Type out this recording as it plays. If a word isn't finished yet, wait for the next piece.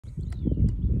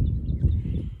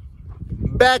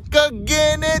Back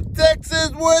again in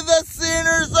Texas where the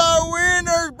sinners are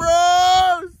winners,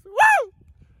 bros. Woo!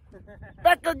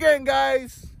 Back again,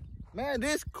 guys. Man,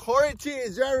 this quarantine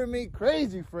is driving me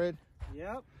crazy, Fred.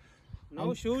 Yep.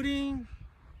 No shooting.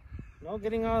 No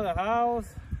getting out of the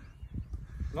house.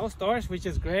 No stores, which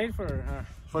is great for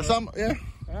some, yeah.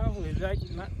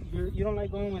 You don't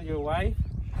like going with your wife?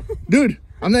 Dude,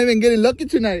 I'm not even getting lucky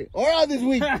tonight or out this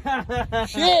week.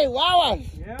 Shit, wow.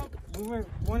 Yep. We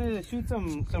wanted to shoot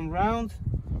some rounds.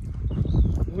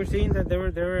 We were seeing that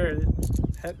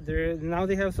now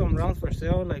they have some rounds for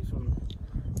sale, like some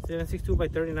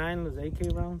 7.62x39, those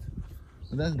AK rounds.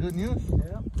 That's good news.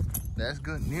 Yep. That's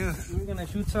good news. We're gonna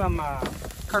shoot some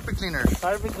carpet cleaners.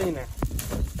 Carpet cleaner.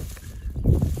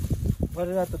 Bought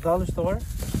it at the dollar store.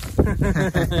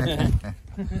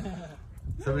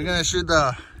 So we're gonna shoot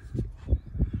the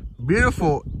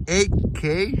beautiful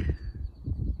AK.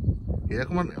 Mira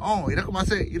cómo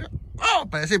hace, mira. Oh,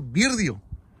 parece birdio.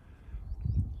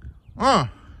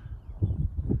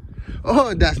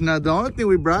 Oh, that's not the only thing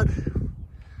we brought.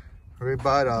 We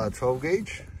bought a 12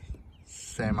 gauge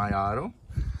semi-auto.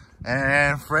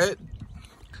 And Fred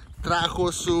trajo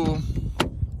su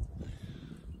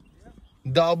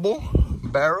double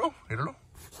barrel. Míralo.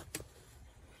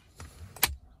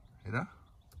 Mira.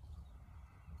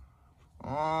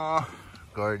 Oh,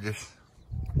 gorgeous.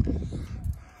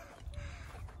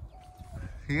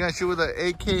 You gonna shoot with an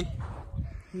AK?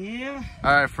 Yeah.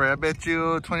 All right, Fred. I bet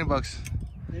you 20 bucks.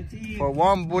 For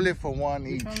one bullet for one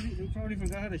each. We probably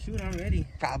forgot how to shoot already.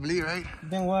 Probably, right?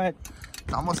 Then what?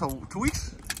 Almost 2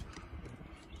 weeks.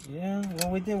 Yeah.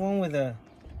 Well, we did one with a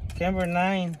Camber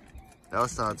 9. That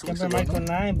was 2 weeks Camber ago. Micro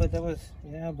 9, but that was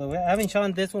but I haven't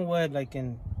shot this one like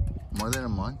in more than a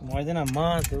month. More than a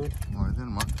month, dude. More than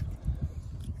a month.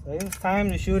 So it was time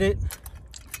to shoot it.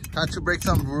 Time to break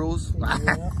some rules.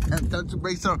 Yeah. Time to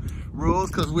break some rules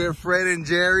because we're Fred and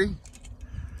Jerry.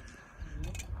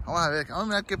 Vamos a ver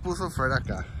qué puso Fred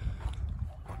acá.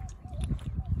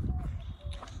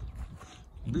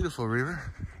 Beautiful river.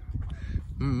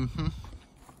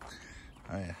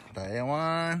 Alright,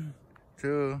 1,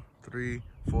 2, 3,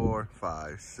 4,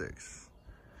 5, 6.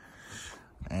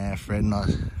 And Fred's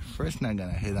not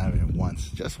gonna hit on it once.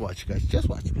 Just watch, guys. Just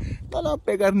watch. No la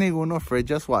pegar ninguno, Fred.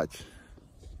 Just watch.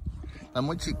 Están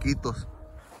muy chiquitos.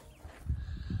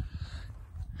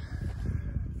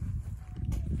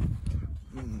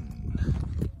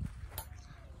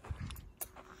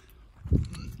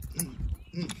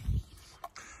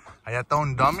 Allá está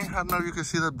un dummy. I don't know if you can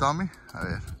see the dummy. A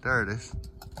ver, there it is.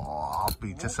 Oh,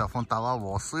 pinche cell phone estaba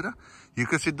bozo. You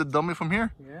can see the dummy from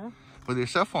here? Yeah. With your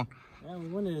cell phone. Yeah, we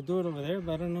wanted to do it over there,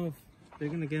 but I don't know if they're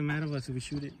going to get mad at us if we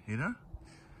shoot it. You know?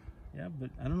 Yeah, but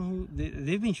I don't know who...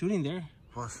 They've been shooting there.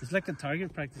 Pues, it's like a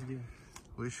target practice deal.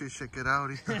 We should check it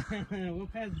out. We'll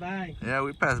pass by. Yeah,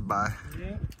 we passed by.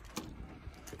 Yeah.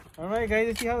 All right, guys,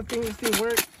 let's see how this thing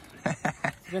works.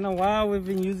 It's been a while we've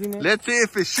been using it. Let's see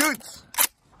if it shoots.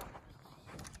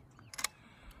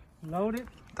 Load it.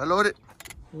 Está loaded.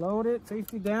 Load it.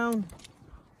 Safety down.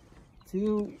 See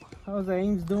how's the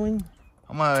aim's doing.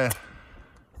 Vamos a ver.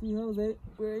 See how's it?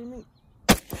 We're aiming.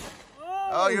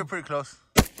 Oh, you're pretty close.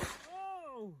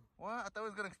 Oh! What? I thought it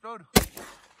was gonna explode.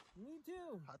 Me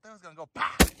too. I thought it was gonna go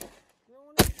pa. The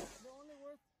only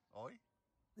worth. Hoy.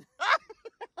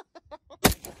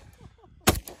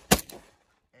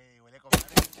 Hey, huele a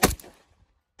comadre.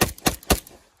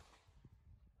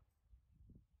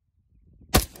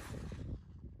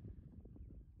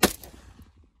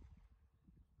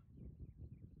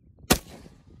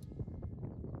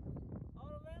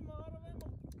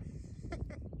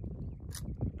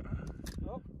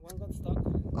 Oh, one got stuck.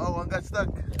 Oh, one got stuck.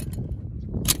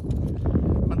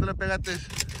 ¿Cuánto le pegaste?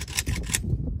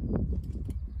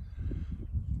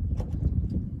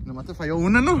 Nomás te falló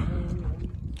una, ¿no?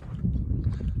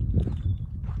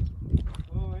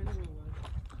 Oh, I know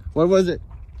what. What was it?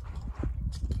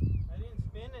 I didn't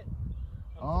spin it.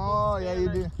 Oh, yeah, you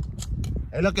did.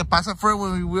 Es lo que pasa, Fred,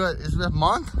 when we were, it's this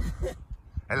month.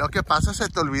 Es lo que pasa, se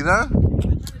te olvida. You want to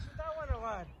shoot that one or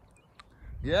what?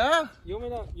 Yeah. You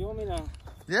want me to?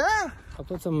 Yeah. I'll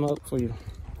put some up for you.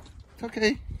 It's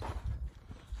okay.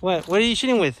 What are you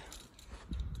shooting with?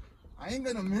 I ain't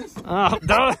gonna miss. Oh,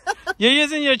 no. You're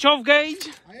using your 12 gauge?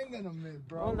 I ain't gonna miss,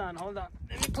 bro. Hold on.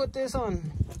 Let me put this on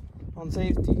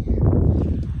safety.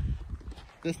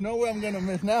 There's no way I'm gonna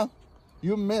miss now.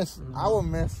 You miss. I will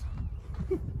miss.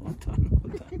 Hold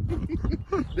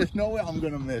on. There's no way I'm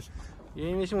gonna miss. You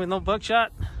ain't missing with no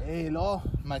buckshot? Hey, lo,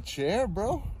 my chair,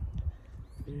 bro.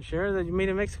 You sure that you made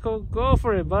in Mexico? Go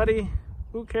for it, buddy.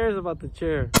 Who cares about the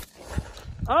chair?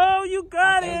 Oh, you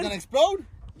got It's it. gonna explode?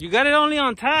 You got it only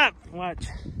on top. Watch.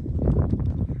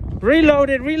 Reload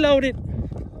it, reload it.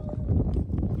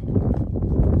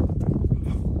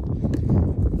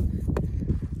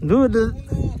 Dude,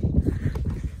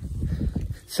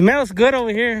 smells good over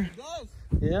here. It does.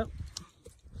 Yep.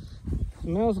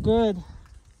 Smells good.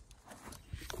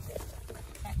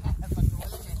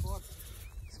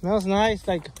 Smells nice.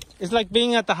 Like it's like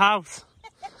being at the house.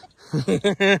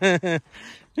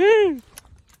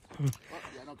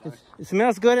 It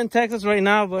smells good in Texas right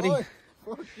now, buddy. Oh,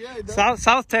 yeah, it does.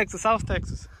 South Texas, South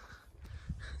Texas.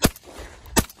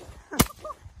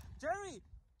 Jerry,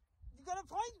 you got a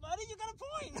point, buddy. You got a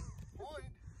point.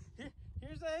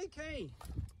 Here's the AK.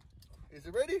 Is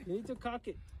it ready? You need to cock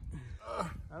it. I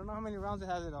don't know how many rounds it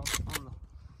has it on. I don't know.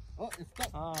 Oh, it's stuck.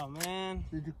 Oh man.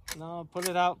 Did you? No, pull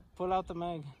it out. Pull out the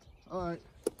mag. All right.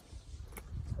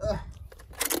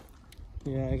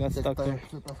 Yeah, I got stuck there.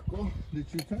 Did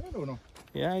you turn it or no?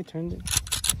 Yeah, I turned it.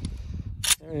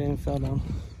 There it didn't fell down.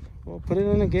 Well, put it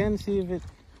in again. See if it.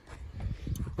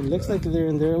 It looks like they're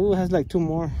in there. Ooh, it has like 2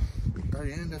 more. Está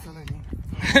bien, that's all I need.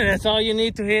 That's all you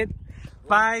need to hit.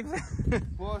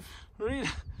 5. Boss. Read.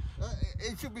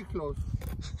 It should be close.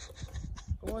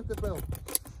 ¿Cómo es este pedo?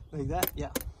 Like that?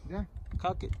 Yeah. Yeah.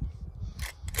 Cock it.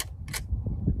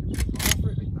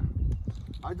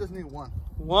 I just need 1.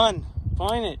 1.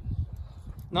 Point it.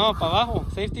 No, para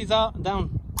abajo. Safety's out.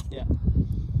 Down. Yeah.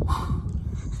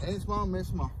 Es más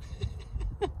mismo.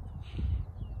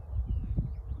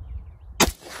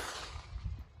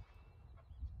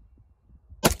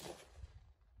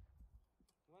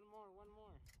 One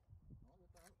more.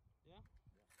 Yeah?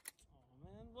 Oh,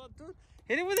 man. Well, dude,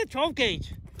 hit it with a 12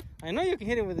 gauge. I know you can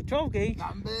hit it with a 12 gauge.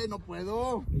 Dambe, no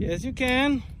puedo. Yes, you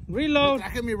can. Reload. Me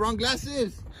traje mi wrong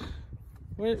glasses.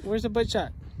 Where's the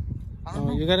birdshot? I don't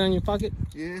know. You got it on your pocket?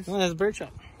 Yes. No, that's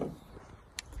birdshot.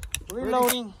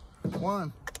 Reloading.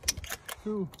 1,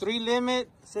 2, 3 limit,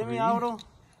 semi-auto.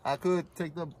 I could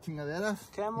take the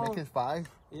chingaderas. Camo. Make it 5.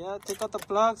 Yeah, take out the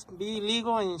plugs, be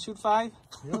legal, and shoot 5.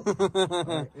 Yep.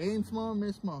 Right. Aim small,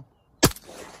 miss small.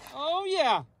 Oh,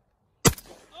 yeah.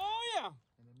 Oh, yeah.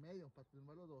 En el medio, para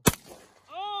tumbar los dos.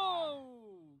 Oh,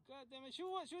 God damn it.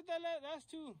 Shoot that last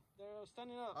 2. They're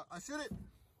standing up. I shoot it.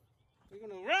 We're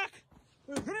going to rock.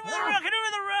 Hit it with a rock. Hit it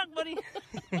with a rock, buddy.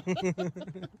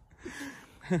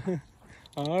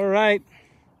 All right.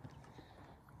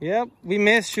 Yep, we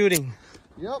missed shooting.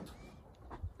 Yep.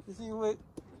 You see what?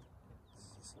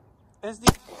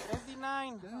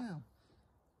 SD9. Damn.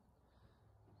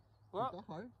 Well, That's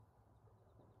hard.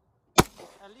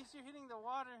 at least you're hitting the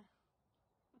water.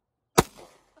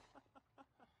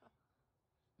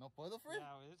 No puedo, Fred?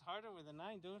 Yeah, it's harder with a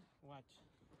 9, dude. Watch.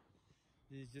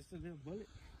 It's just a little bullet.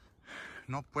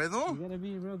 No puedo. You gotta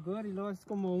be real good. Y luego es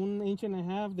como 1.5 inches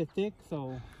de thick,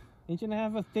 so 1.5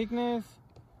 inches of thickness.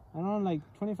 I don't know, like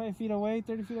 25 feet away,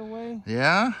 30 feet away.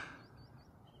 Yeah.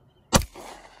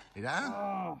 Mira.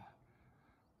 Oh.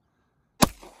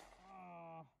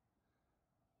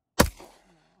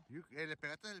 ¿Le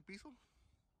pegaste en el piso?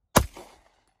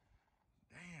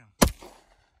 Damn.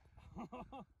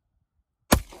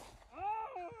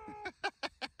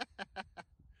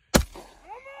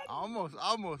 Almost.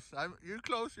 You're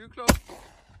close.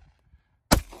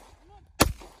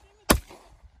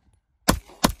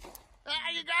 Ah,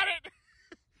 you got it.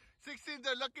 16's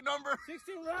the lucky number.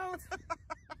 16 rounds.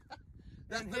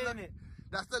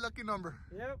 That's the lucky number.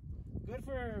 Yep. Good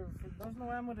for those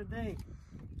no ammo today.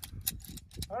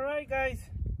 All right, guys.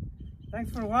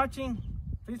 Thanks for watching.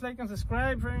 Please like and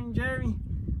subscribe. Fred and Jerry.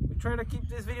 We try to keep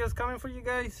these videos coming for you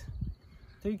guys.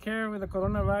 Take care with the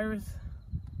coronavirus.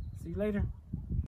 See you later.